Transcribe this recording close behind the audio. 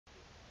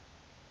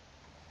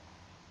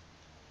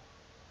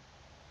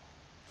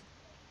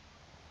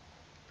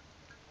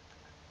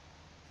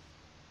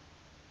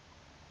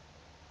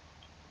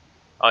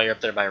Oh, you're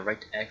up there by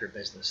right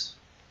agribusiness.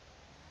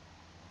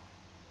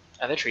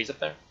 Are there trees up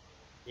there?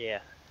 Yeah.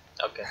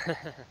 Okay.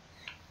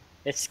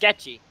 It's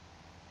sketchy.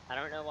 I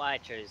don't know why I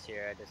chose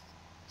here. I just.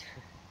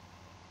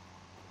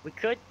 We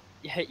could.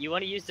 You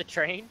want to use the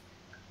train?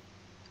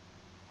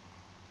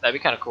 That'd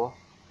be kind of cool.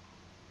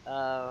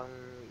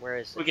 Where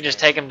is the We can train? just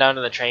take him down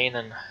to the train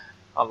and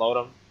unload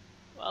him.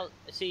 Well,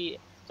 see,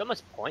 it's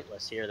almost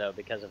pointless here though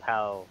because of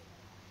how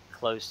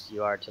close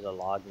you are to the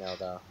log mill,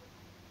 though.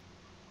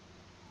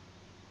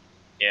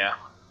 Yeah.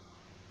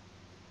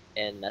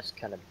 And that's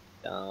kind of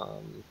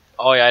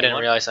Oh yeah, I didn't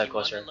realize how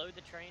close you you want to load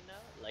the train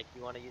though? Like,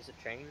 you want to use the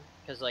train?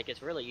 Because like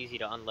it's really easy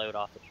to unload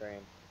off the train.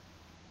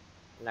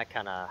 And I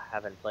kind of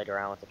haven't played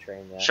around with the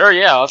train yet. Sure,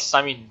 yeah.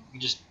 I mean, we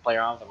can just play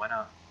around with it. Why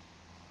not?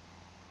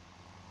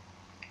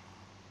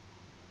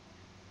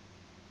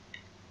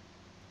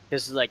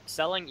 Because like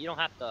selling, you don't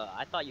have to.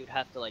 I thought you'd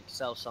have to like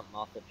sell something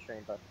off the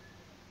train, but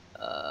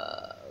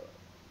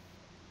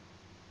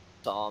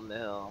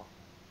sawmill.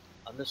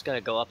 I'm just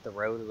gonna go up the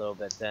road a little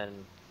bit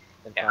then,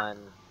 and find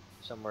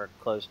somewhere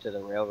close to the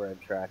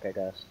railroad track, I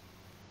guess.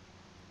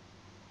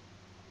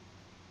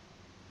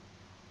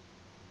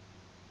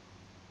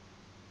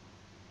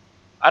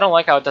 I don't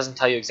like how it doesn't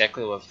tell you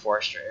exactly what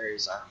forestry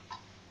areas are.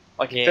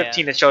 Like in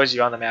 15, it shows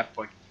you on the map,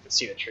 but you can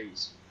see the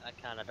trees. I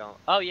kind of don't.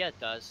 Oh yeah, it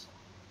does.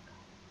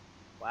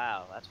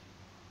 Wow, that's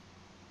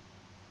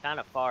kind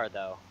of far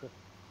though.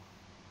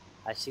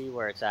 I see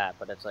where it's at,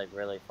 but it's like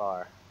really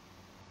far.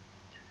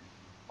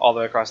 All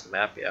the way across the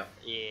map, yeah.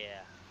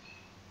 Yeah.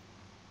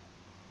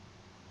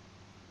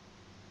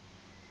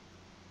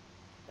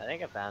 I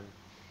think I found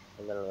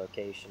a little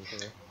location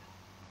here.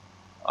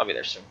 I'll be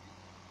there soon.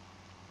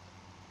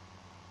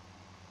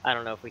 I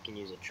don't know if we can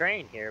use a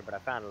train here, but I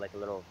found like a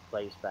little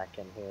place back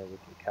in here we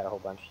can cut a whole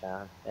bunch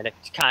down. And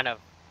it's kind of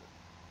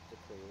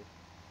secluded.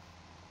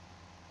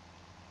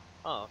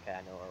 Oh, okay,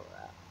 I know where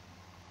we're at.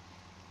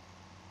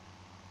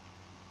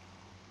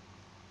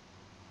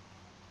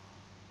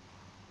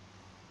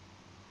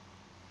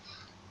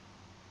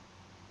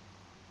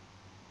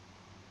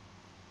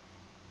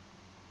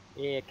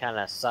 Yeah, it kind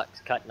of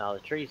sucks cutting all the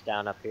trees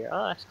down up here.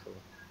 Oh, that's cool.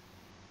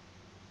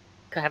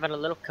 Having a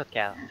little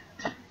cookout.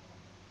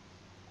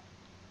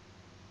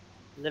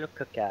 Little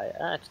cookout.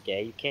 Oh, that's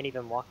gay. You can't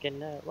even walk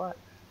in there. What?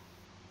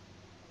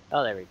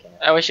 Oh, there we go.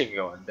 I wish you could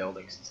go in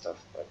buildings and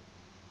stuff, but...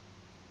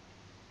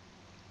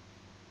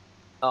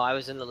 Oh, I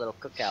was in the little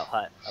cookout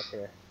hut up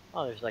here.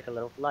 Oh, there's like a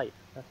little light.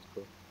 That's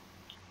cool.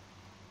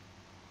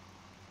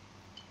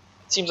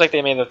 It seems like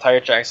they made the tire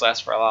tracks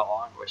last for a lot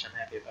longer, which I'm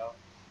happy about.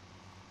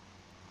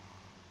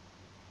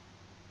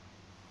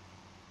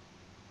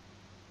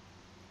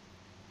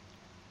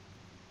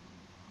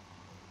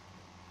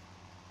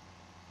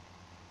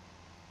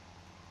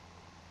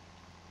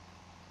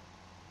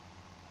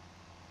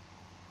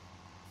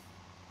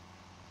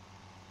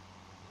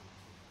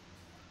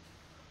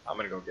 I'm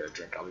gonna go get a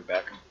drink. I'll be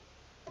back.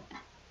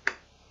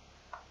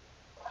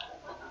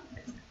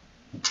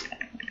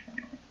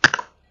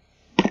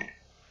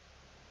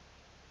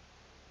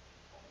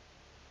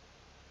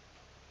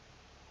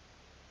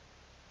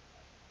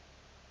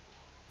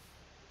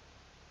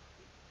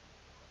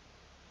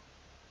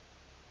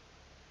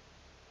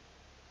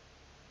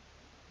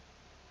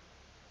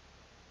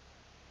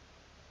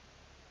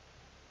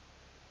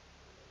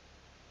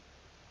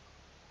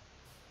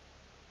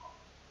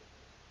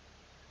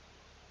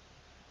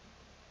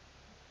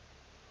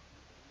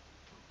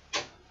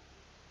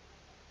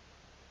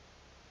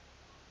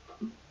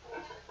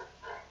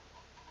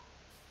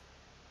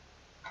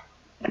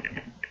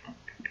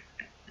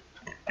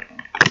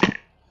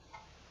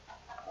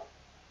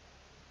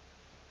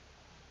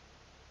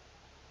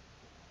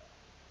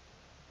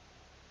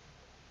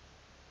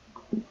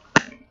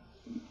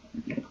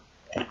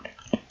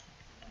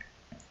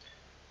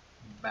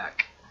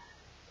 Back.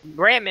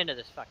 Ram into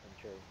this fucking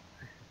tree.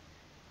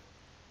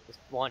 This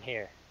one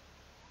here.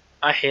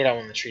 I hate it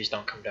when the trees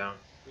don't come down.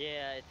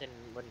 Yeah, it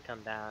wouldn't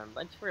come down,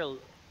 but it's real.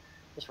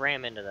 Just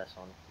ram into this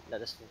one. No,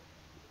 this.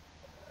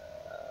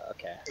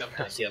 Okay. No,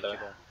 that's the other one.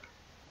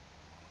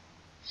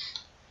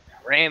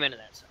 Ram into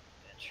that son of a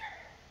bitch.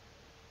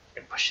 I'm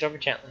gonna push it over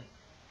gently.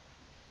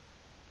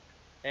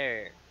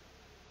 There.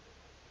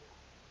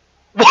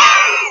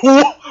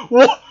 What?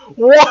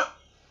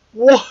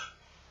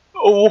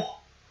 Oh.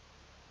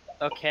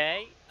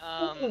 Okay.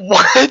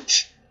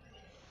 What?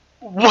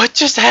 What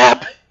just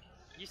happened?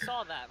 You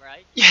saw that,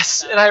 right?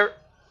 Yes, and I.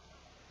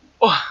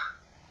 Oh.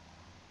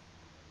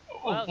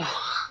 Well,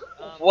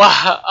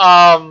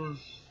 Wow.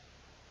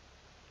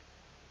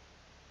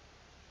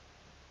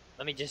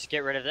 Let me just get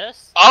rid of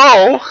this.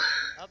 Oh.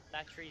 Oh,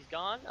 that tree's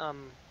gone.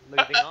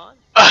 Moving on.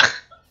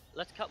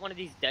 Let's cut one of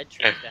these dead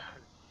trees down.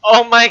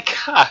 Oh my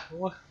god.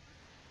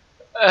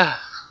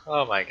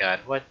 Oh my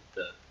god. What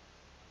the?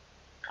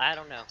 I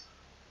don't know.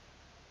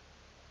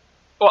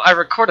 Well, I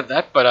recorded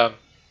that, but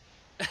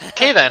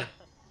okay then.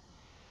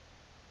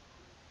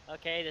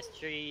 Okay, this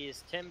tree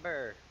is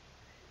timber.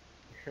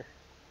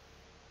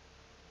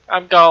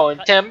 I'm going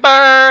timber.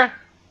 I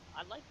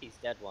like these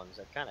dead ones.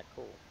 They're kind of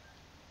cool.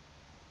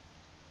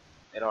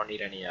 They don't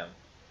need any. I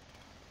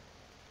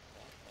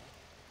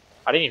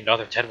didn't even know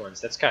they're dead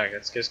ones. That's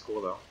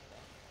cool though.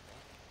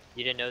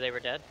 You didn't know they were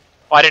dead?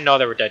 Oh, I didn't know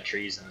there were dead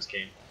trees in this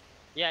game.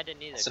 Yeah, I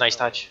didn't either. It's a nice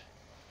touch.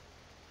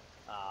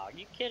 Oh, are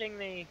you kidding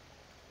me?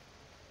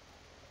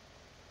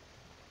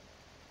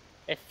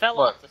 It fell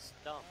What? off the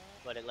stump,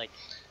 but it like.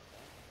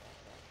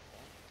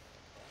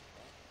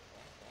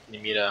 You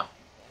need a.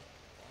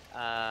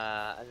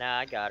 Nah,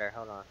 I got her.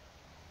 Hold on.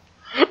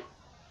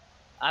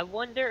 I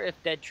wonder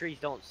if dead trees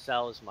don't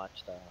sell as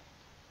much though.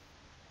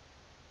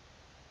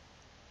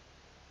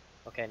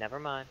 Okay, never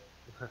mind.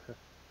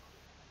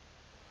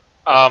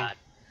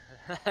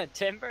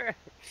 Timber.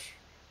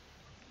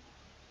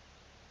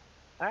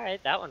 All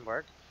right, that one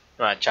worked.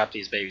 You wanna chop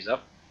these babies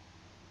up?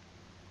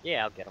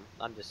 Yeah, I'll get them.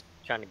 I'm just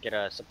trying to get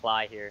a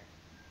supply here.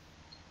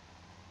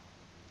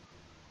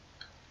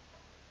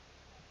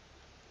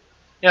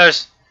 You know,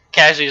 just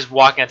casually just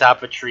walking on top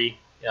of a tree.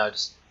 You know,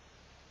 just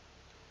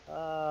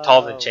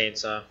taller than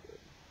chainsaw.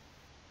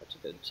 That's a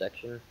good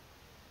section.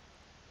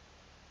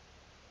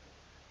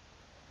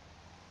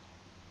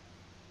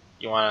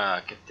 You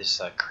wanna get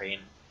this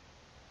crane?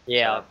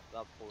 Yeah,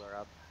 I'll pull her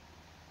up.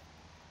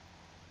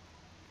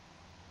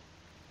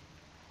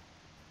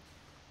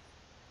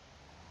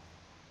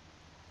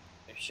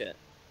 Oh, shit.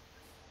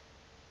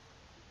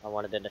 I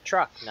wanted in the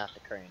truck, not the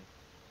crane.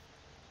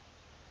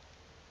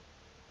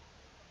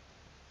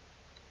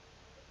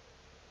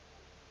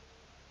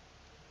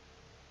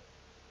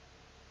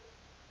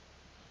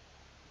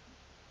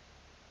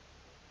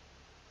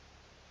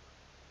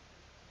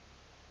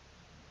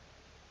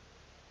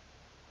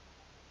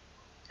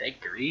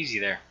 Take her easy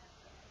there.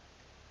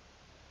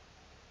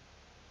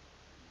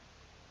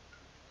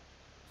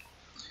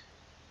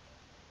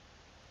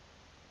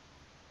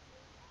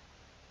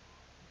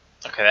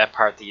 Okay, that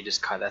part that you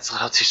just cut, that's a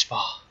little too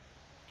small.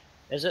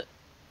 Is it?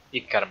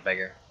 You can cut them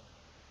bigger.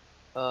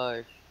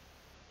 How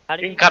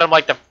do you can cut them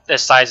like the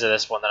size of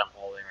this one that I'm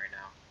holding right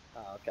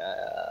now. Oh,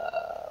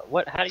 okay.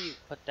 What? How do you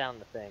put down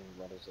the thing?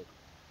 What is it?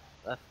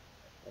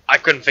 I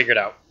couldn't figure it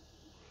out.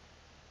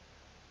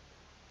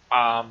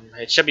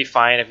 It should be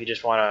fine if you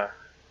just wanna.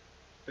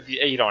 If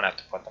you don't have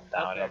to put them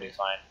down, it'll be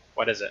fine.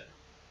 What is it?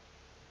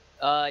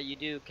 You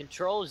do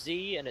Control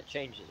Z and it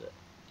changes it.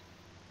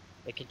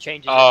 It can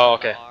change it. Oh,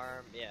 okay.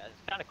 Arm. Yeah,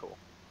 it's kind of cool.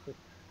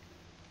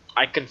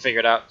 I couldn't figure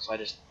it out, so I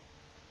just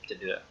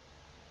didn't do that.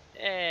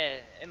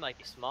 It might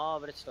be small,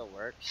 but it still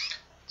works.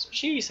 That's what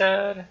she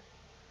said.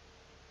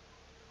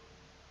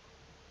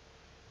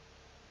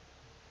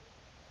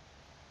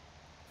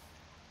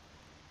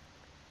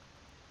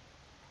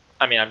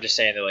 I mean, I'm just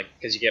saying that, like,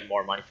 because you get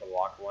more money for the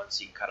longer ones,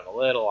 so you can cut them a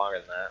little longer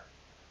than that.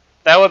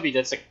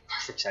 That's a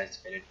perfect size to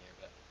fit in here,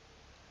 but.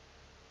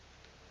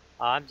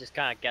 I'm just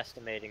kind of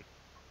guesstimating.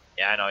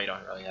 Yeah, I know you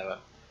don't really have a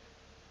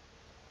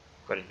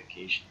good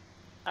indication.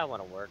 I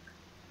want to work.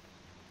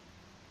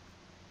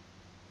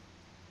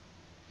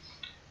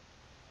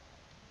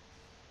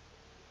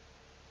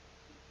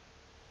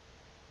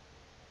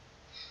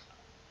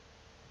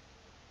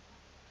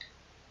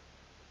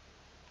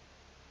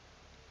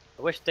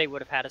 I wish they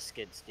would have had a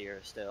skid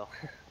steer still.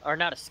 Or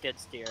not a skid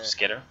steer.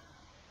 Skidder?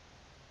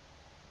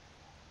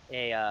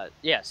 Yeah,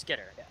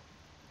 skidder, yeah.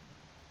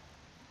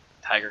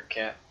 Tiger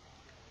cat?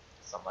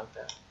 Something like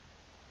that.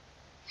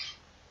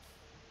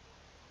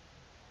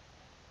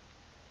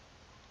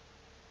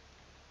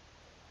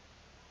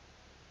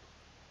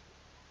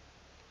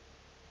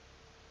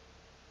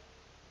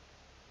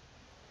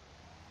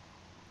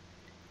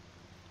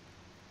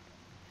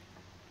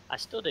 I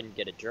still didn't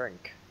get a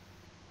drink.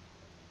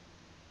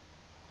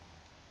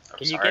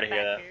 Can you get back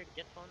here to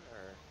get one,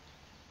 or?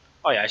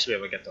 Oh yeah, I should be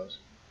able to get those.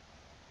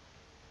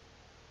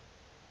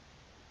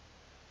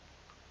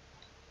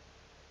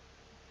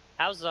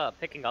 How's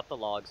picking up the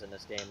logs in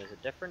this game? Is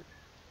it different?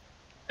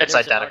 It's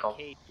identical. An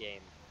arcade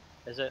game.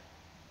 Is it?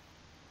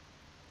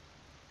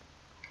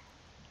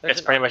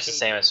 It's pretty much the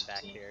same as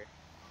 15.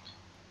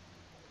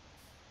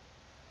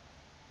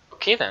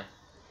 Okay then.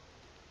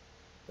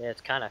 Yeah,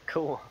 it's kind of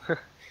cool.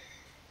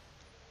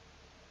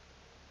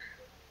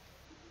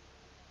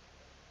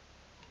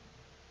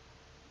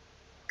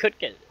 Could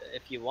get,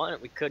 if you want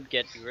it, we could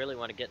get, if you really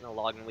want to get in the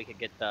log, and we could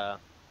get a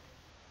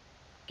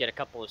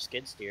couple of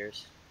skid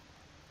steers.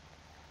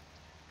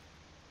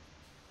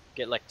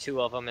 Get like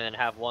 2 of them and then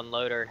have one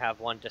loader and have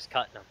one just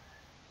cutting them.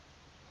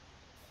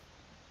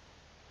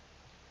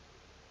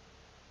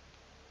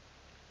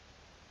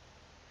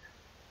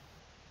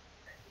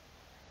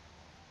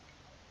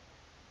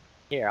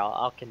 Here,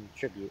 I'll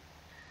contribute.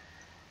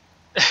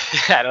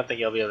 I don't think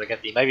you'll be able to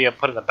get the. Maybe you'll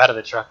put in the bed of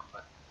the truck,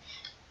 but.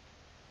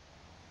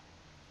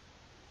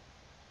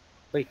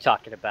 What are you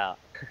talking about?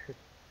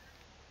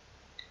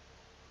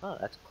 Oh,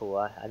 that's cool.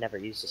 I never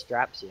used the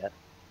straps yet.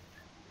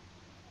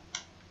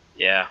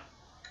 Yeah.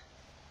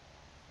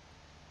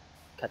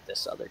 Cut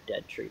this other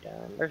dead tree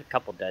down. There's a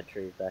couple dead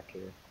trees back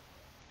here.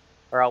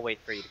 Or I'll wait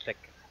for you to pick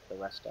the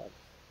rest up.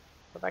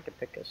 If I can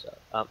pick this up.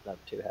 Oh, no,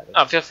 too heavy.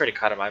 Oh, feel free to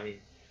cut them. I mean, it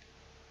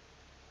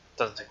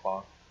doesn't take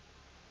long.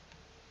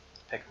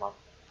 Pick them up.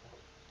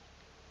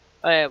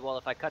 Oh yeah, well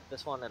if I cut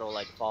this one, it'll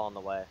like fall in the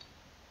way.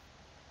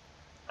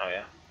 Oh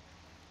yeah.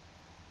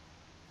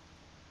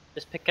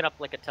 Just pick it up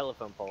like a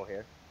telephone pole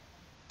here.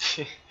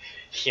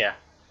 Yeah.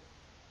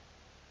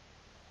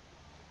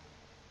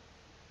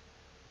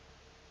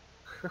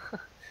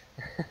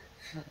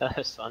 That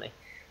was funny.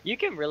 You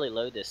can really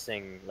load this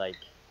thing like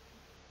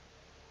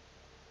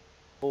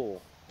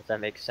full, if that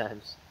makes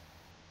sense.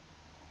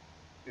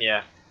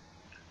 Yeah.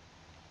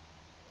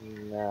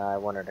 No, I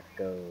wanted to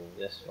go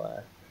this way.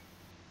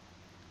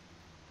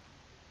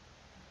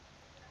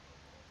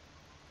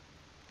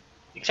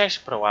 You can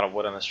actually put a lot of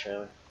wood on this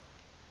trailer.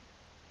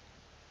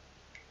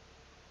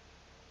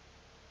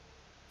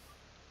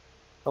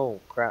 Oh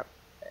crap.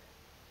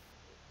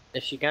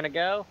 Is she gonna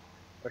go?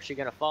 Or is she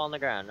gonna fall on the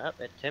ground? Oh,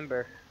 it's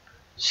timber.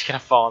 Just gonna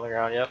fall on the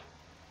ground. Yep.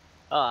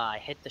 Oh, I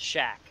hit the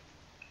shack.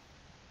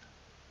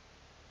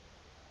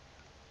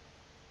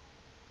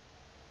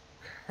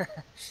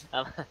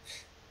 um,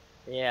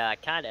 yeah, I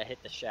kinda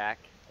hit the shack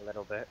a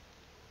little bit.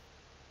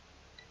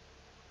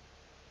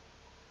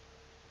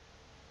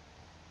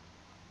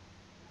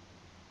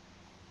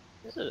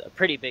 This is a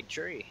pretty big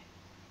tree.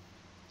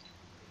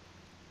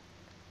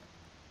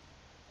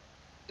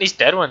 These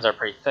dead ones are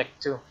pretty thick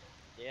too.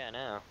 Yeah, I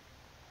know.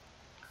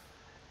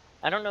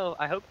 I don't know.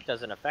 I hope it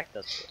doesn't affect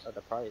us at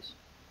the price.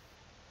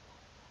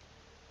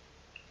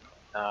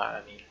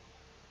 I mean,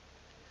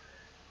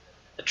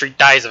 the tree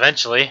dies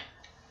eventually.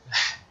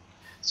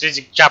 As soon as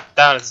you chop it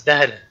down, it's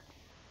dead.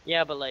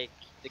 Yeah, but like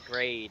the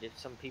grade, if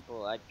some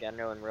people I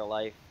know in real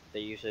life,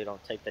 they usually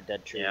don't take the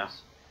dead trees. Yeah.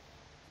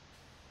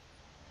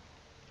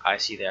 I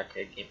see the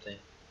arcade game thing.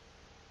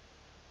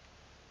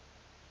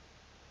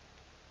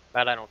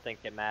 But I don't think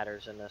it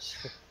matters in this.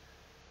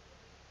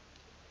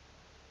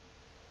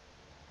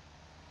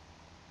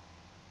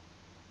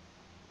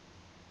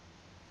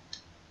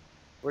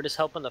 We're just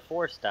helping the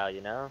forest out,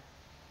 you know?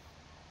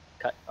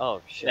 Cut.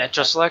 Oh shit.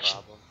 Natural selection.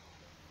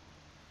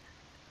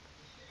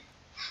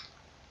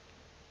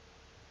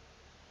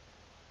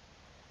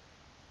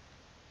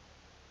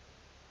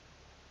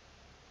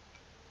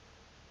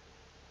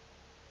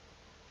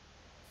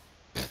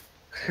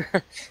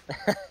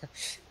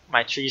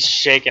 My tree's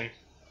shaking.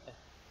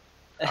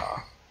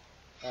 Oh,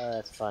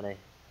 that's funny.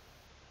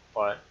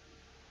 What?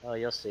 Oh,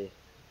 you'll see.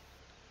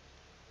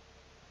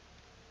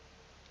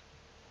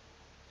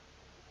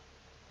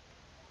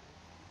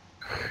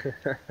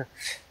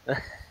 I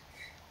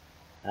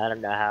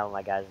don't know how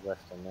my guy's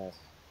lifting this.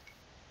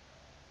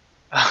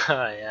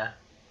 Yeah.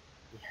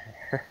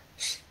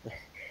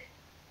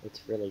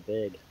 It's really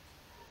big.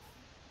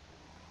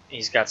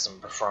 He's got some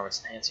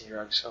performance enhancing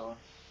drugs going.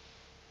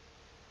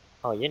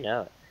 Oh, you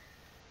know it.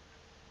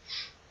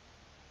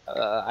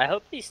 I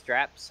hope these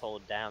straps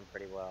hold down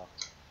pretty well.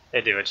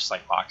 They do, it just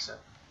like locks it.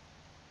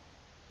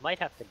 Might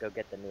have to go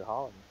get the New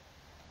Holland.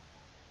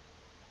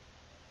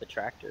 The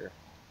tractor.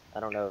 I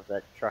don't know if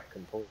that truck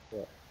can pull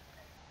it.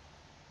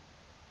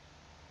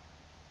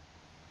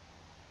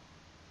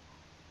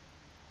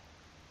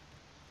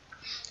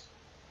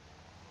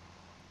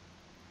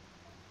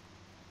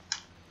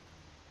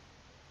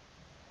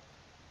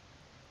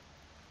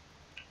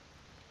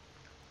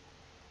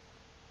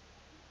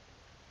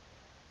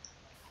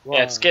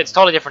 Yeah, it's a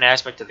totally different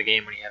aspect of the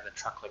game when you have the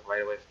truck like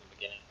right away from the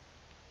beginning.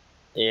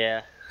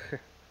 Yeah.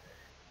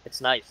 It's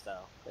nice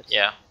though.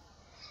 Yeah.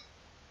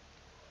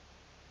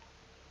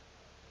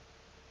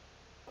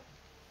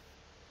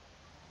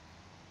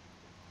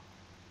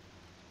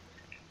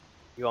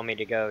 You want me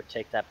to go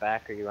take that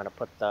back, or you want to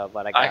put the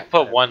what I got? I can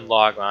put one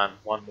log on,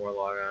 one more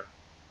log on.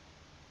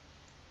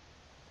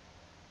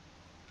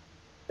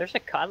 There's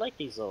I like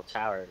these little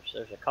towers.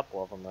 There's a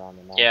couple of them around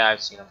the map. Yeah,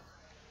 I've seen them.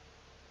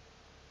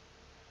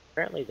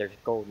 Apparently there's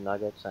gold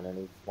nuggets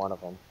underneath one of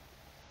them.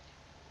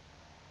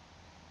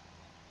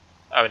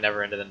 I would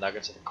never into the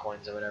nuggets or the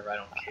coins or whatever. I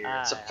don't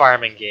care. It's a I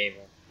farming game.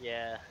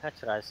 Yeah,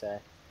 that's what I say.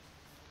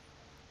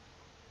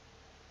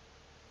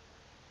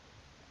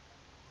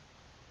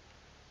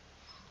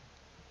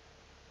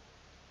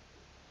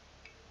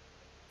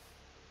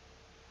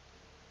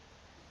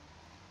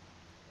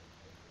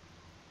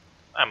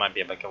 I might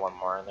be able to get one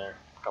more in there.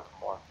 A couple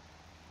more.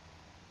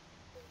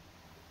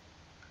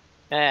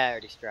 I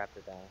already strapped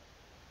her down.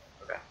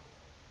 Okay.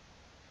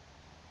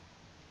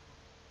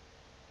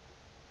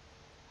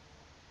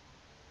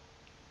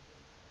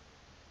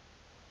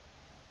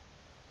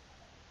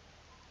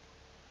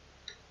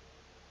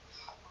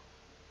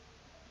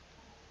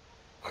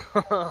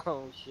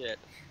 Oh shit.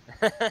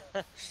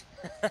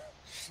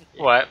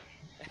 What?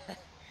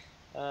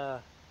 uh.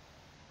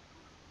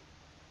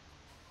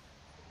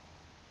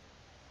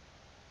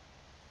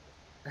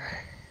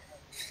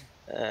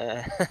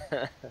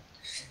 Yeah.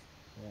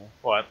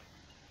 What?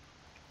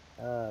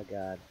 Oh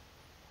god.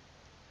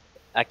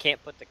 I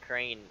can't put the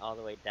crane all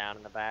the way down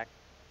in the back,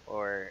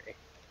 or it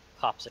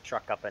pops a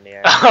truck up in the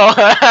air.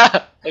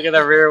 Look at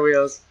the rear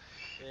wheels.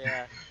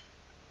 Yeah.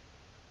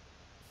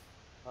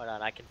 Hold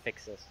on, I can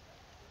fix this.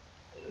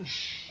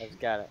 I've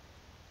got it.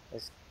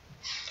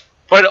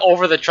 Put it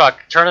over the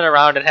truck. Turn it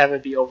around and have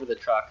it be over the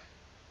truck.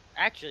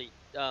 Actually,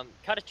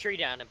 cut a tree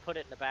down and put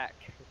it in the back.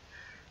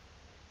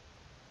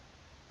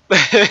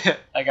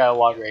 I got a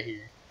log right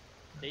here.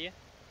 Do you?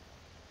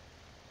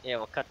 Yeah,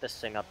 we'll cut this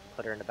thing up and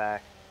put her in the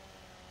back.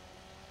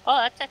 Oh,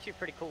 that's actually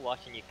pretty cool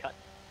watching you cut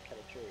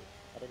a tree.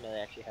 I didn't know they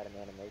actually had an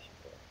animation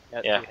for it.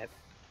 No, Yeah. too heavy.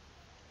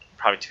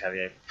 Probably too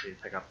heavy for you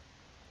to pick up.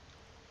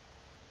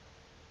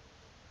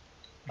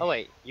 Oh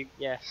wait, you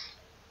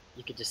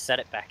could just set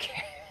it back.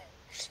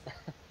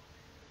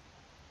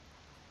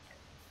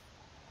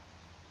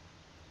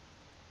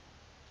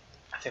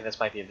 I think this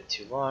might be a bit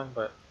too long,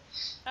 but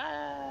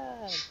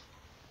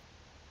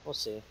We'll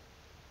see.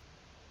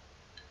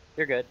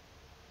 You're good.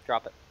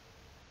 Drop it.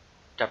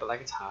 drop it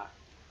like it's hot.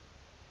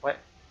 What?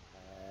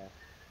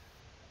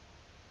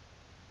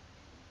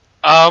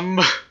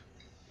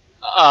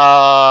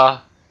 Uh,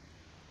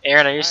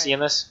 Aaron, are you Alright. seeing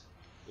this?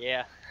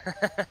 Yeah.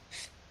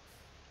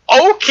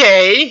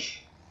 Okay.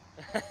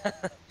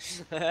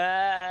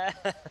 I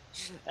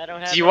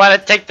don't have. Do you want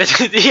to take the?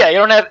 Yeah, you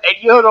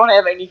don't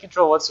have any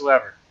control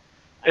whatsoever.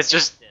 It's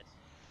just.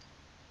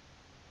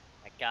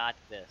 I got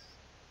this.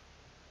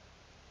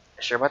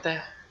 Sure about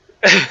that?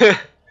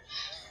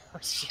 Oh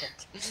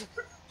shit.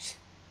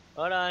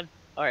 Hold on.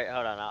 Alright,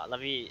 hold on. Let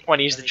me. Want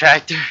to use the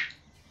tractor?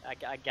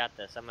 I got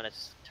this. I'm gonna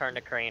turn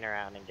the crane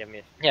around and give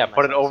me. Yeah,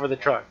 put it over the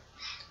truck.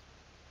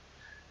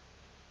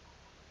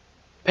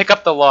 Pick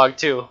up the log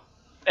too,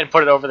 and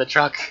put it over the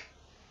truck.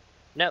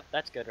 Nope,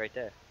 that's good right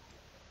there.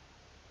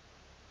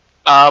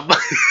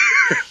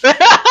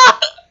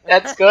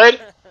 That's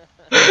good.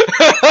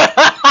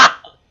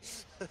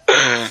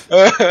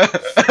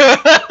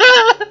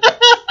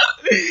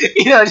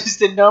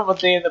 Just a normal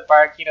day in the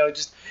park.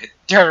 Just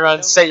turn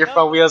around, set your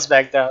front wheels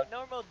back down.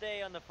 Normal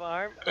day on the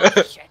farm. Oh,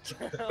 shit.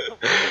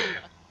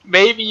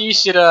 Maybe you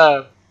should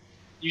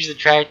use the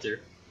tractor.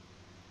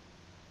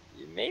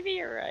 Maybe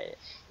you're right.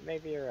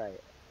 Maybe I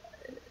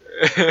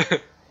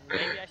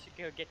should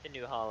go get the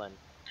New Holland.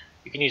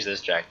 You can use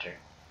this tractor.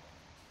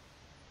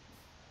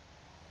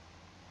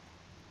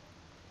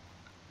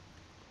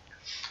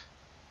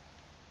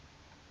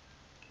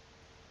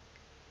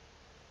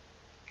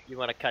 You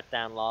want to cut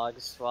down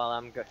logs while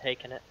I'm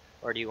taking it,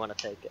 or do you want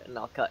to take it and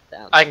I'll cut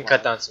down? I can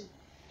cut down some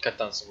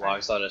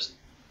logs.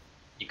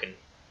 You can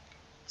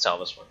sell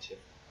this one too.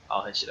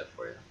 I'll hitch it up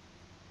for you.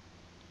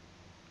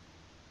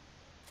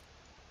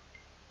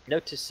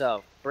 Note to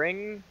self: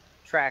 bring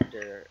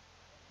tractor.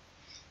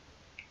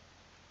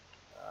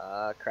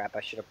 Crap!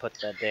 I should have put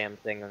that damn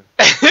thing on.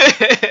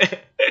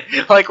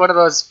 Like one of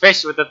those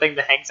fish with the thing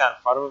that hangs out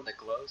in front of them that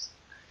glows.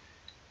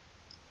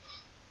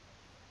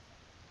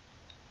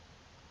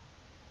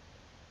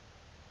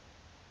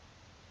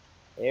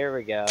 There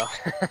we go.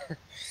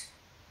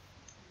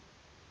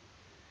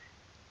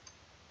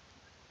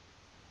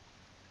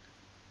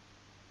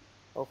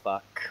 Oh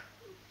fuck.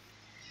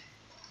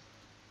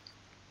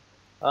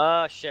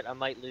 Oh shit, I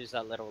might lose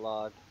that little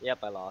log. Yep,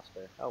 I lost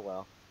her. Oh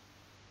well.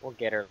 We'll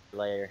get her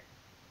later.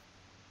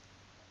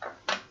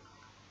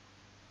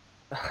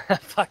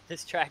 Fuck,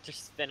 this tractor's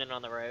spinning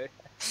on the road.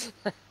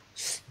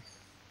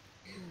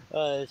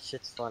 Oh, this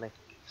shit's funny.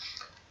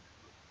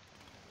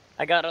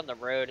 I got on the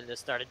road and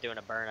just started doing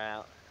a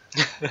burnout.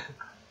 I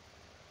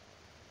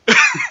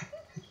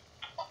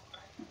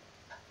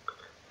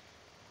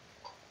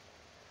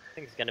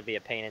think it's gonna be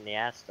a pain in the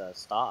ass to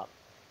stop.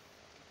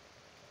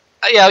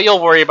 Yeah,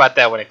 you'll worry about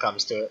that when it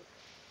comes to it.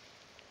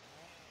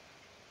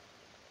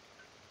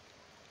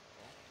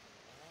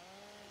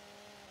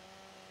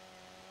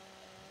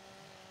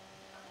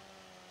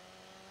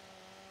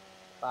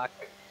 Fuck.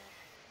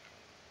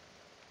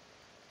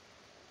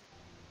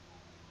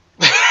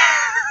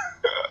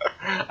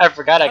 I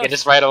forgot I could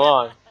just ride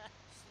along.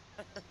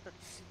 I'm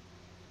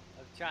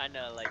trying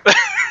to like look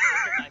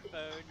at my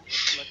phone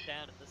and look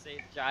down at the same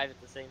drive at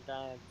the same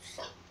time.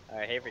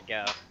 Alright, here we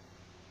go.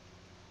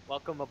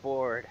 Welcome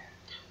aboard.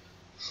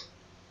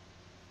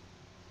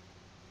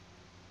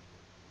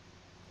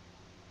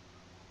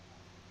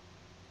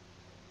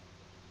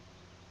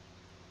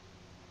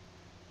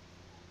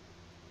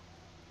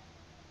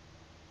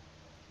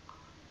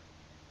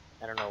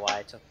 I don't know why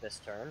I took this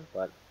turn,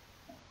 but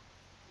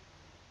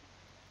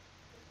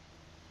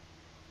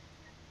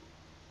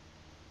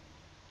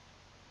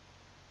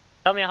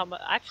tell me how much.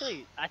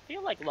 Actually, I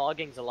feel like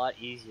logging's a lot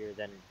easier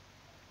than,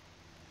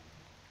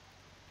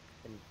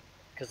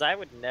 because I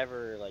would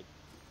never like.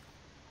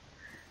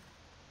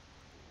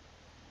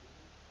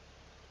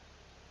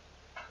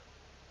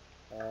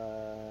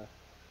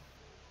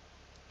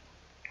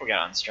 We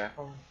got unstrap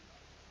on.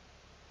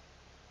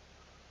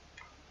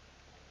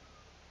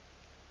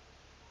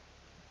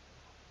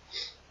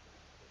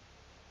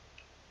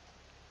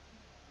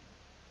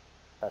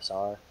 Press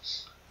R.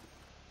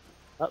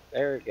 Oh,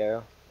 there we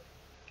go.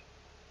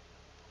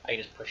 I can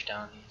just push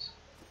down these.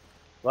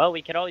 Well,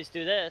 we could always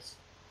do this.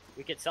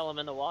 We could sell them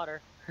in the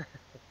water.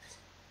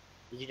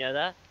 Did you know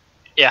that?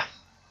 Yeah,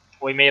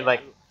 we made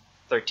like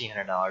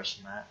 $1,300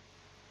 from that.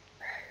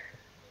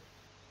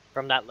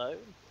 From that load?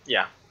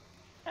 Yeah.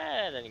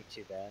 That ain't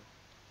too bad.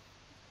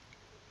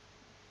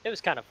 It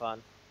was kind of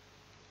fun.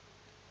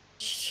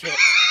 Shit.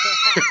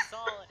 I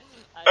saw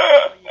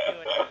you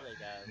do it early,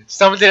 guys.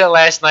 Someone did it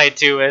last night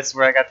too. That's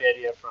where I got the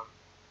idea from.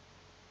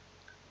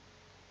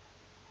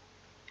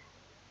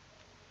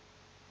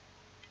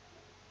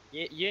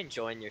 You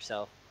enjoying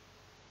yourself.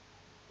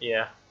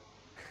 Yeah.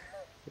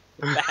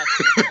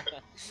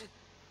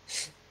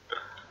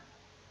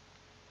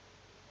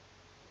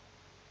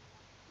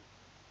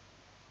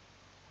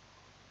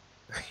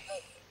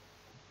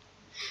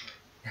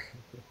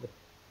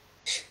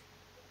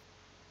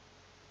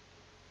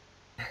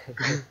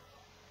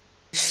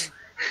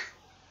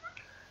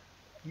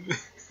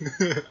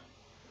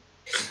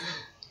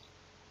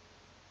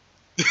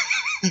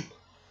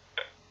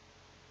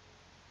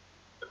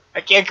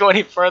 I can't go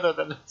any further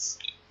than this.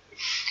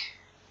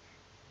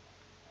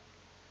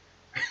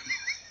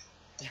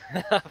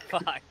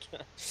 Fuck.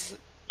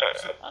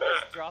 I'll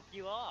just drop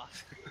you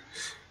off.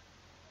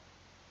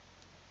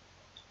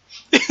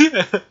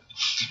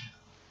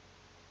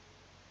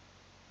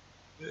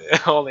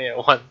 Only at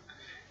one.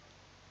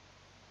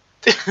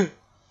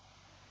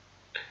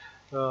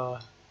 Oh.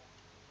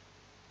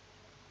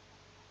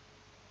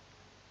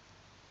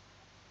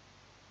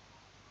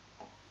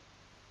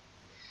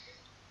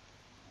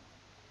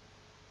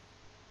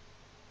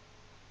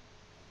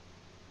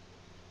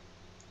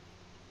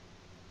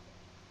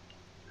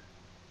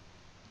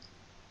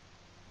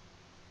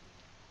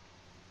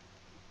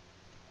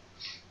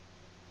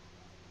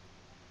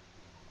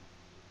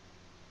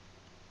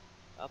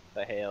 Up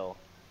the hill.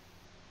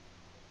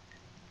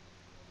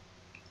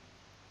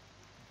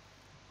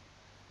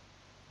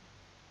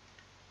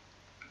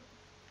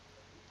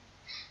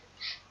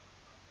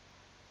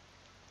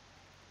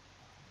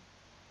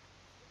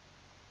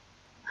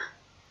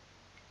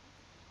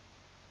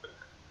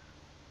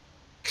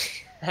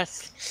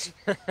 That's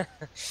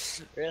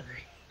really.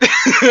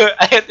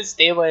 I had the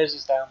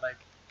stabilizers down like.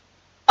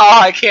 Oh,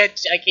 I can't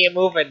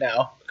move it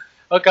now.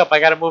 Look up,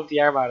 I gotta move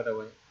the arm out of the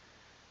way.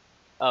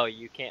 Oh,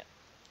 you can't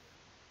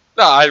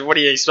No, what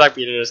do you expect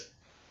me to just?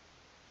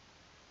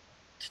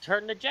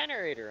 turn the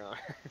generator on.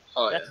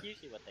 Oh That's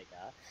usually what they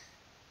got.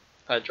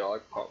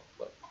 hydraulic pump.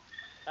 But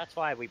That's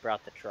why we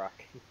brought the truck.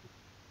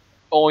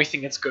 only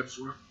thing it's good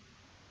for.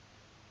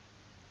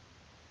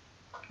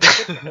 Good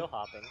for hill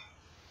hopping.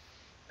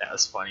 That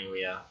was funny.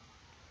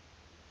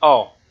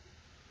 Oh,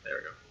 there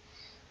we go.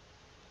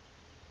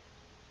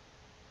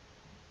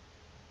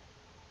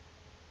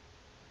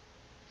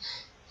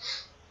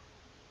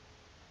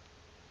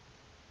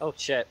 Oh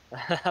shit!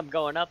 I'm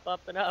going up, up,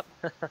 and up.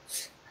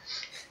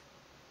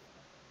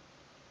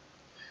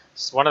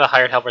 So one of the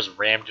hired helpers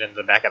rammed into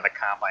the back of the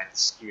combine and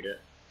skewed it.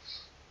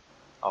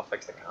 I'll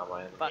fix the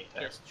combine in the Fuck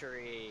meantime. this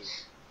tree.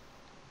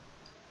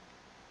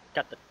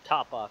 Got the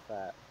top off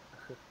that.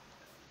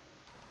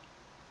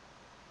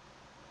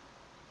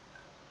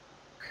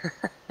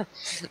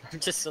 I'm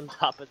just on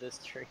top of this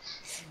tree.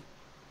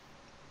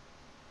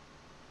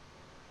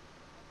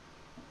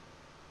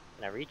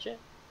 Can I reach it?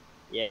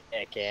 Yeah,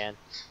 I can.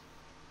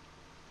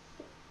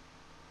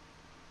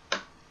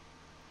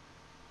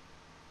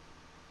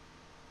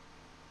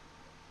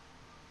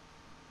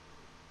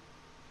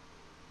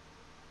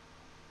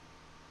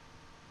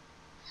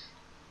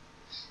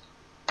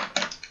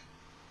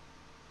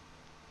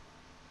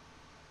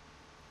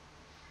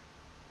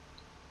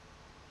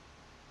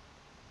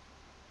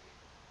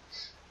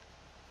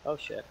 Oh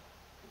shit.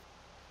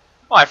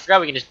 Oh, I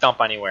forgot we can just dump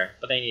anywhere,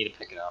 but they need to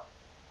pick it up.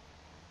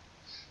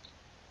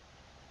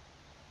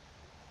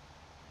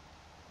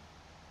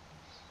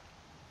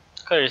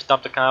 Could have just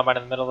dumped the combine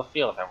in the middle of the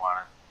field if I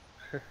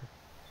wanted.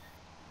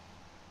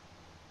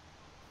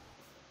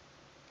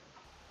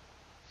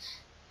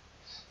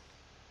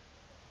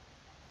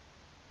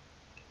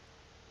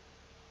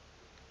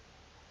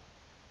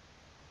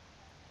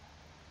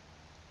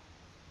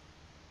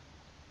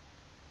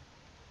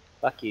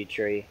 Fuck you,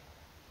 tree.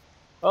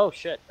 Oh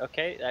shit,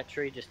 okay, that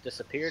tree just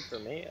disappeared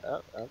from me.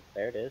 Oh,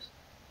 there it is.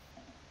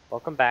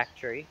 Welcome back,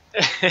 tree.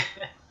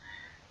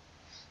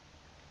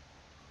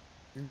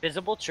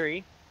 Invisible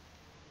tree.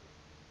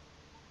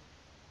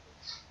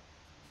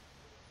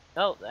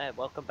 Oh,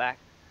 welcome back.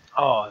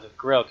 Oh, the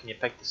grill. Can you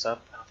pick this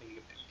up? I don't think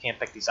you can't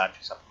pick these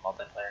objects up in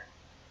multiplayer.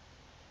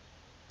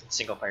 In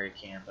single player you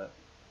can, but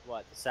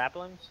What, the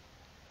saplings?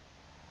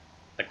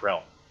 the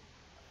grill.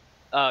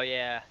 Oh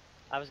yeah.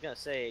 I was gonna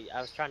say, I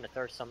was trying to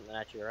throw something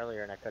at you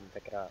earlier and I couldn't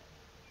pick it up.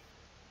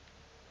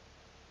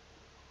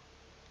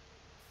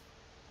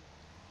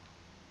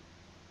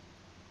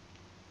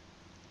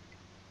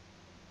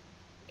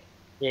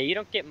 Yeah, you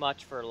don't get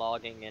much for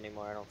logging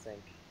anymore, I don't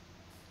think.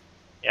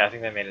 Yeah, I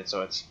think they made it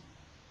so it's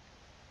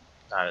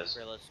not as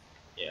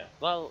yeah,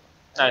 Well,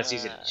 not as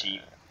easy to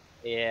cheat.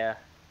 Yeah.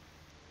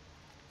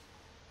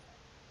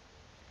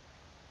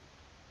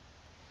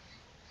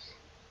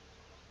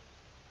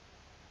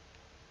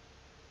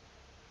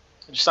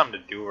 It's just something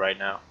to do right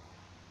now.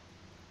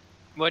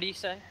 What do you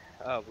say?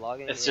 Oh,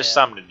 logging? It's just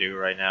something to do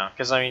right now.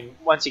 Because, I mean,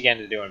 once you get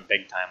into doing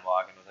big time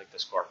logging with, like, the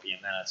Scorpion,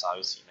 then it's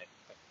obviously make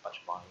a bunch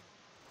of money.